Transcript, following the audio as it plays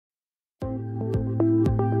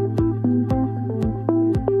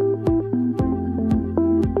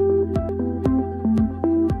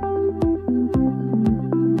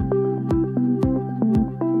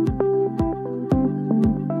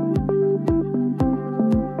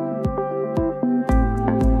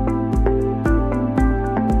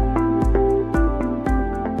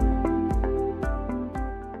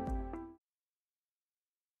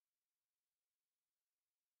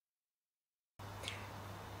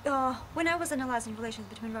When I was analyzing relations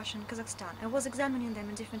between Russia and Kazakhstan, I was examining them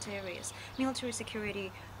in different areas: military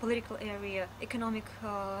security, political area, economic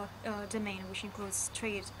domain, which includes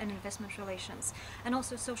trade and investment relations, and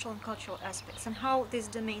also social and cultural aspects, and how these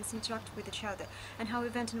domains interact with each other, and how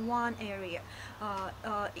event in one area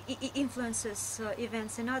influences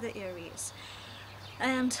events in other areas.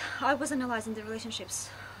 And I was analyzing the relationships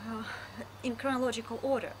in chronological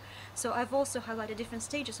order, so I've also highlighted different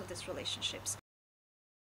stages of these relationships.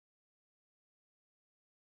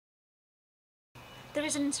 There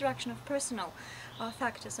is an interaction of personal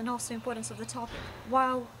factors and also importance of the topic.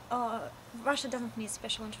 While Russia doesn't need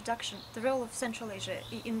special introduction, the role of Central Asia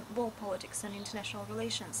in world politics and international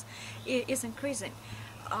relations is increasing.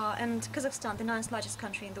 And Kazakhstan, the 9th largest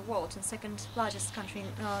country in the world and 2nd largest country in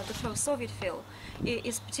the post-Soviet field,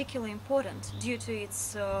 is particularly important due to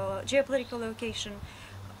its geopolitical location,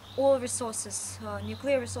 oil resources,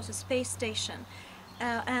 nuclear resources, space station.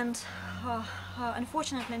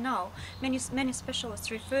 Unfortunately now, many specialists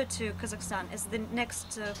refer to Kazakhstan as the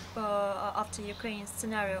next, after Ukraine,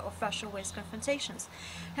 scenario of Russia-West confrontations.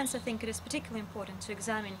 Hence, I think it is particularly important to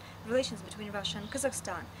examine relations between Russia and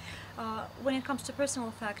Kazakhstan. When it comes to personal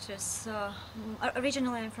factors,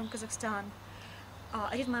 originally I'm from Kazakhstan.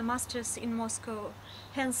 I did my master's in Moscow.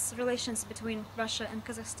 Hence, relations between Russia and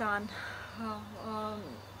Kazakhstan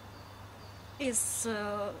is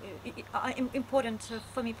important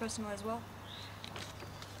for me personally as well.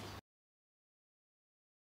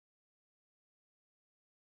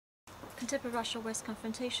 Contemporary Russia-West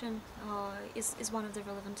confrontation is one of the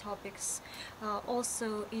relevant topics.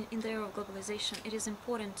 Also, in the era of globalization, it is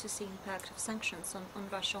important to see impact of sanctions on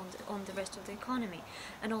Russia on the rest of the economy.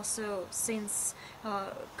 And also, since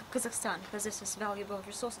Kazakhstan possesses valuable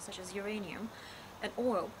resources such as uranium and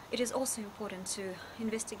oil, it is also important to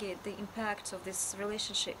investigate the impact of these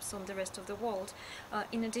relationships on the rest of the world.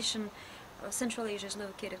 In addition, Central Asia is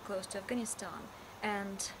located close to Afghanistan,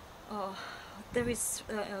 and there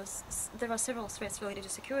are several threats related to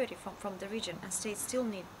security from the region, and states still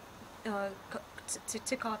need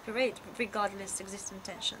to cooperate regardless of existing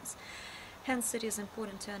tensions. Hence, it is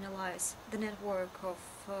important to analyze the network of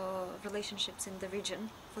relationships in the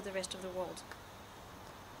region for the rest of the world.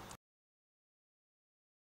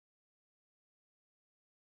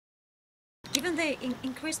 Given the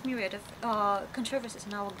increased myriad of controversies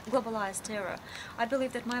in our globalized era, I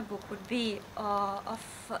believe that my book would be of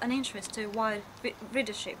an interest to a wide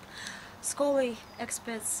readership. Scholarly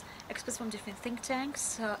experts from different think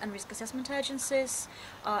tanks and risk assessment agencies,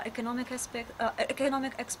 economic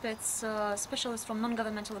experts, specialists from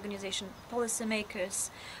non-governmental organizations,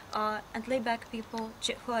 policymakers, and layback people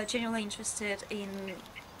who are genuinely interested in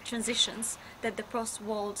transitions that the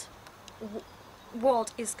post-world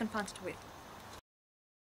world is confronted with.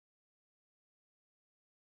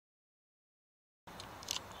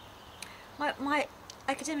 My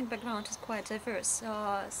academic background is quite diverse.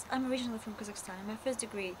 I'm originally from Kazakhstan, and my first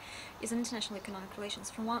degree is in international economic relations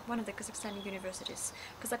from one of the Kazakhstani universities,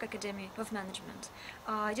 Kazakh Academy of Management.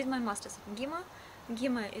 I did my master's at MGIMO.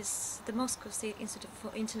 MGIMO is the Moscow State Institute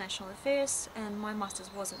for International Affairs, and my master's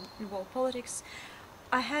was in world politics.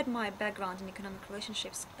 I had my background in economic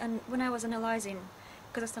relationships, and when I was analyzing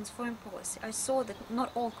Kazakhstan's foreign policy, I saw that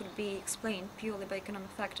not all could be explained purely by economic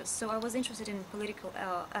factors, so I was interested in political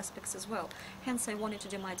aspects as well. Hence, I wanted to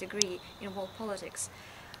do my degree in world politics.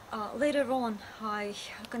 Later on, I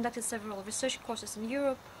conducted several research courses in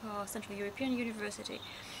Europe, Central European University.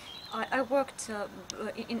 I worked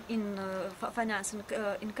in finance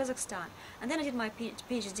in Kazakhstan, and then I did my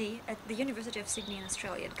PhD at the University of Sydney in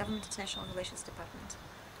Australia, at Government International Relations Department.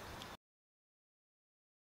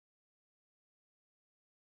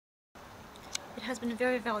 It has been a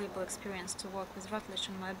very valuable experience to work with Routledge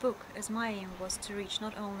on my book, as my aim was to reach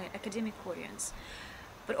not only academic audience,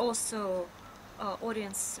 but also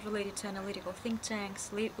audience related to analytical think tanks,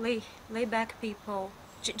 layback people,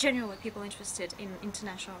 generally people interested in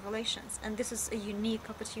international relations. And this is a unique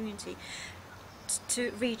opportunity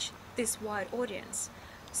to reach this wide audience.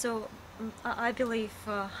 So I believe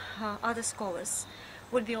other scholars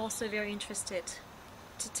would be also very interested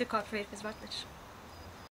to cooperate with Routledge.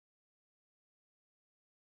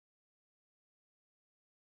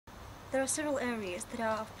 There are several areas that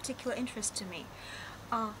are of particular interest to me.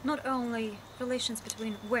 Not only relations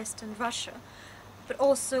between West and Russia, but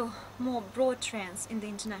also more broad trends in the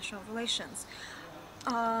international relations.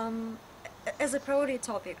 As a priority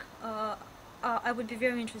topic, I would be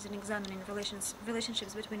very interested in examining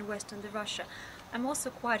relationships between West and Russia. I'm also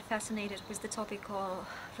quite fascinated with the topic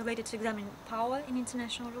related to examining power in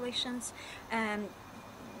international relations and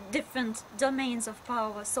different domains of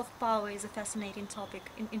power. Soft power is a fascinating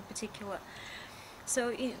topic in particular.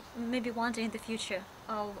 So maybe one day in the future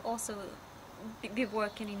I'll also be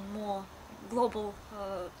working in more global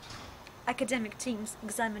academic teams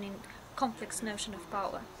examining complex notion of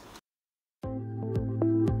power.